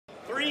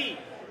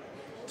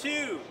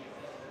2,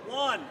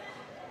 1,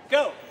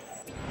 go.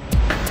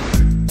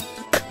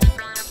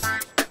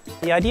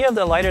 The idea of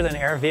the lighter than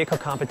air vehicle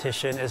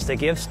competition is to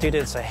give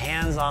students a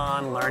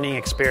hands-on learning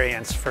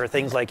experience for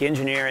things like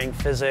engineering,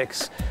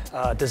 physics,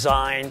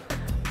 design,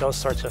 those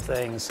sorts of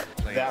things.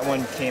 That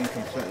one came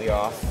completely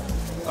off.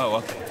 Oh,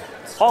 okay.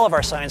 All of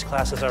our science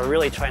classes are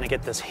really trying to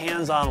get this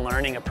hands-on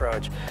learning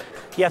approach.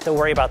 You have to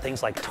worry about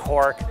things like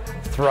torque,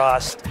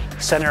 thrust,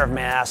 center of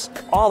mass,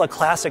 all the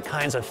classic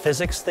kinds of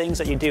physics things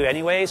that you do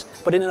anyways,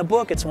 but in a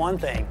book it's one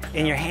thing.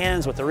 In your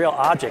hands with the real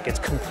object, it's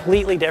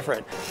completely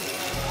different.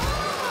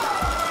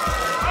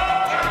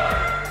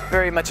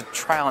 Very much a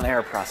trial and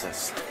error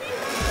process.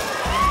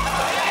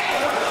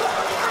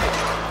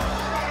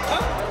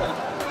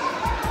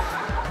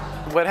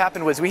 What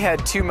happened was we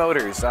had two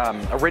motors,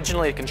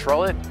 originally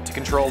to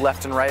control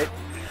left and right,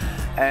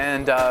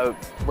 and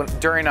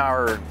during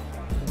our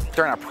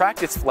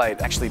practice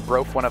flight, actually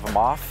broke one of them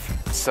off.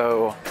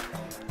 So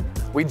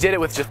we did it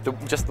with just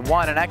the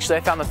one, and actually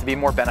I found that to be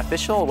more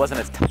beneficial. It wasn't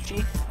as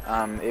touchy.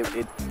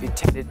 It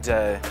tended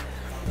to,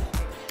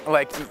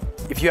 like,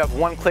 if you have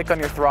one click on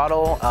your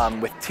throttle,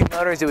 with two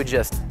motors it would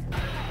just,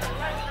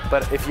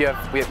 but if you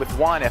have, with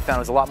one I found it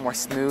was a lot more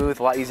smooth,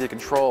 a lot easier to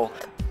control.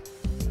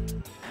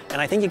 And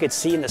I think you could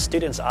see in the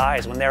students'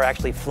 eyes when they're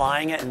actually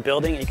flying it and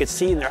building it, you could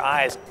see in their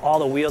eyes all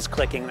the wheels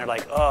clicking. They're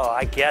like, oh,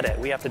 I get it.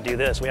 We have to do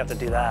this, we have to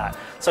do that.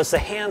 So it's the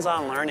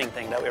hands-on learning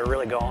thing that we were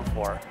really going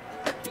for.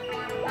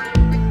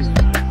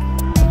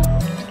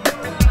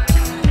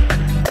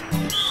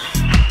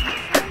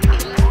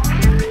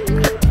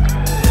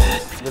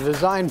 The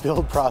design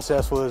build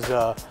process was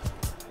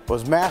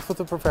math with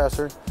the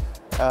professor,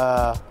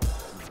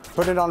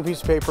 putting it on a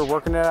piece of paper,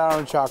 working it out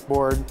on a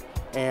chalkboard,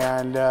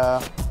 and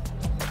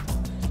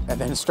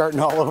then starting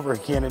all over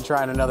again and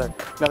trying another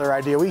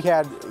idea. We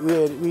had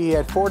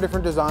 4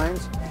 different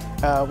designs.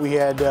 We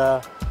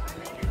had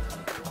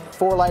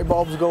 4 light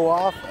bulbs go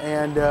off,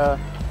 and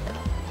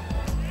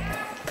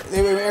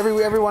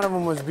every one of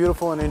them was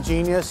beautiful and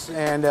ingenious,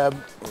 and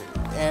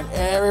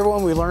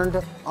everyone we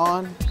learned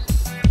on.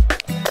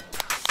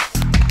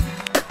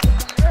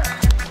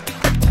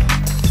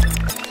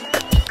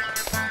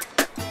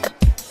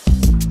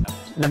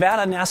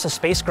 Nevada NASA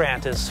Space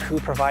Grant is who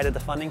provided the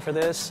funding for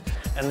this,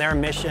 and their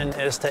mission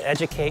is to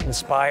educate,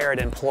 inspire, and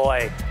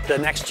employ the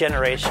next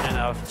generation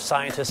of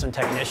scientists and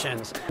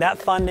technicians. That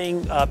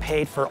funding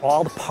paid for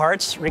all the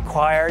parts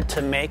required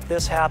to make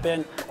this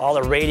happen, all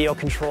the radio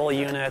control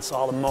units,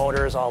 all the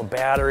motors, all the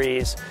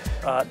batteries,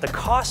 the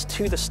cost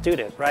to the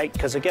student, right?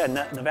 Because again,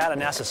 Nevada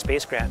NASA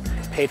Space Grant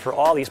paid for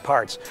all these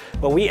parts.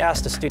 What we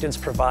asked the students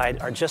provide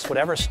are just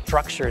whatever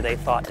structure they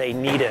thought they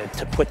needed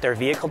to put their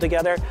vehicle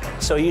together.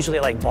 So usually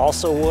like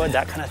balsa wood,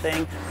 that kind of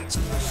thing.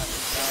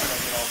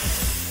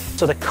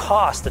 So the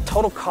cost, the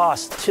total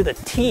cost to the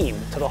team,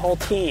 to the whole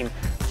team,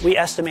 we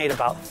estimate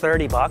about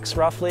 $30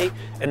 roughly,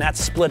 and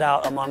that's split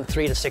out among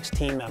 3 to 6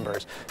 team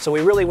members. So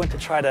we really went to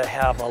try to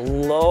have a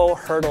low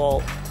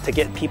hurdle to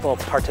get people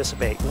to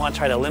participate. We want to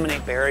try to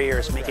eliminate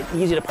barriers, make it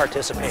easy to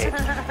participate.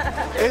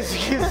 It's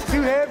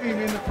too heavy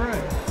in the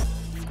front.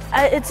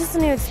 It's just a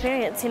new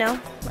experience, you know.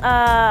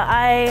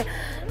 I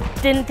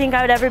didn't think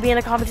I would ever be in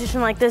a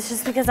competition like this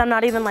just because I'm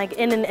not even like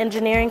in an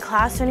engineering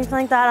class or anything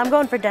like that. I'm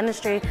going for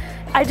dentistry.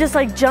 I just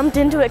like jumped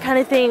into it kind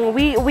of thing.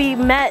 We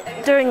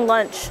met during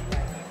lunch.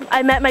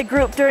 I met my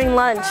group during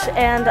lunch,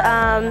 and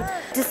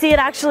to see it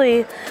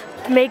actually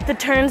make the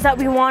turns that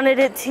we wanted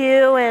it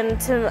to, and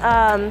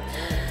to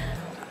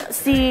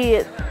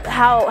see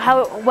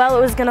how well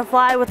it was going to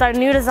fly with our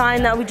new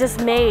design that we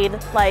just made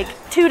like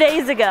 2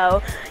 days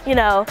ago, you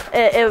know,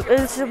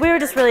 we were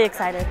just really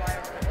excited.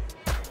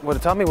 What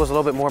it taught me was a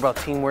little bit more about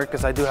teamwork,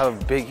 because I do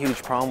have a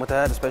huge problem with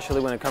that, especially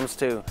when it comes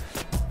to,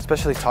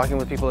 talking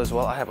with people as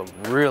well. I have a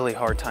really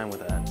hard time with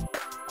that,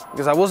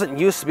 because I wasn't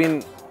used to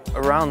being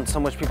around so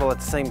much people at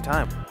the same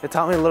time. It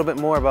taught me a little bit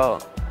more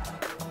about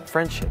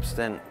friendships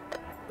than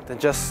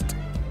just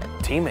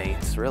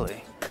teammates,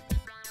 really.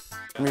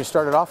 I mean, you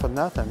started off with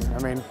nothing. I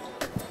mean,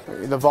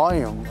 the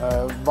volume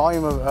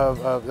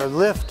of the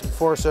lift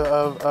force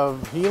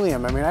of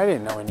helium. I mean, I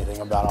didn't know anything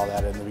about all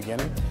that in the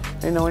beginning. I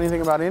didn't know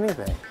anything about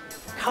anything.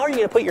 How are you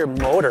going to put your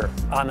motor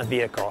on the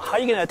vehicle? How are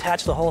you going to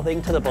attach the whole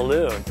thing to the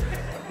balloon?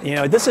 You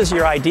know, this is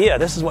your idea,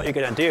 this is what you're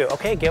going to do.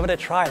 Okay, give it a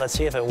try, let's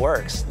see if it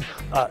works.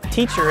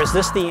 Teacher, is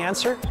this the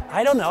answer?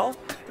 I don't know.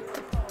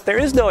 There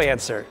is no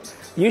answer.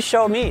 You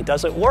show me,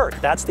 does it work?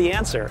 That's the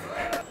answer.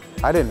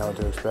 I didn't know what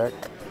to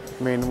expect.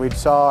 I mean, we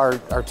saw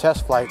our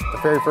test flight, the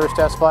very first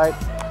test flight,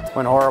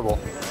 went horrible.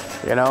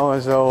 You know,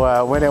 and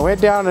so when it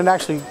went down and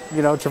actually,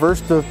 you know,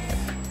 traversed the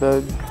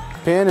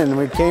pin and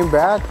we came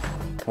back,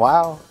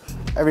 wow.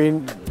 I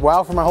mean,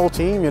 wow for my whole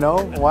team, you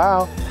know,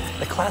 wow.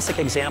 The classic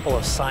example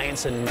of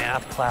science and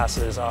math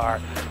classes are,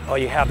 oh,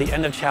 you have the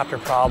end of chapter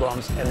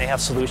problems and they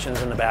have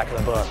solutions in the back of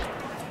the book.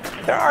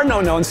 There are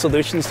no known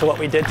solutions to what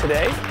we did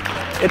today.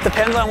 It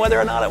depends on whether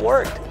or not it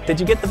worked. Did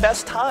you get the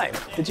best time?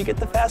 Did you get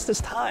the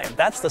fastest time?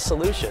 That's the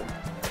solution.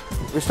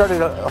 We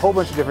started a whole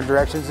bunch of different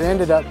directions and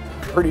ended up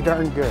pretty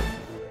darn good.